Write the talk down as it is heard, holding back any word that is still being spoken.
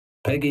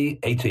Peggy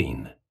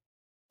 18.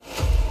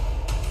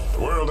 The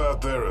world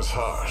out there is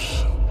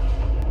harsh,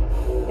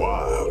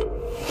 wild,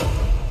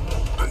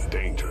 and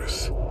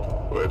dangerous,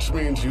 which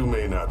means you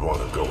may not want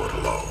to go it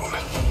alone.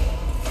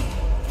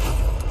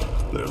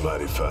 There are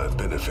mighty fine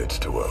benefits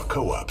to a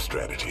co-op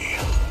strategy.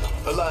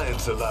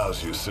 Alliance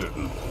allows you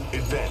certain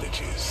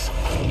advantages.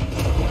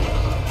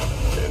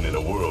 And in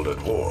a world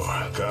at war,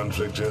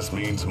 conflict just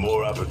means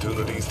more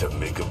opportunities to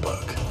make a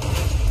buck.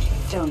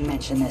 Don't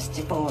mention this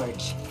to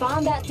Forge.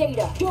 Find that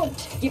data.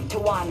 Don't give to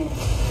Wyman.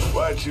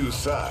 Why choose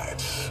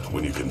sides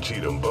when you can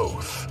cheat them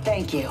both?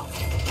 Thank you.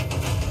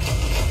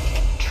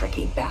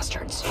 Tricky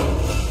bastards.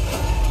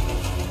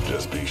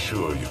 Just be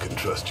sure you can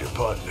trust your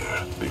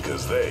partner,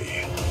 because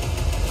they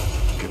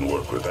can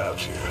work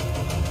without you.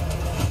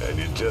 And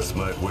you just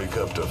might wake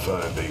up to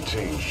find they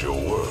changed your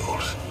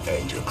world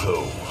and your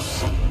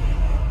clothes.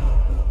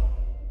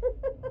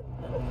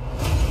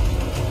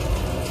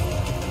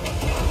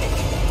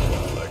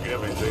 Like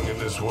everything in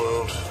this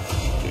world,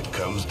 it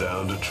comes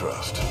down to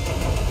trust.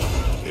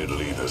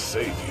 It'll either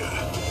save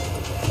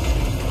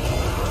you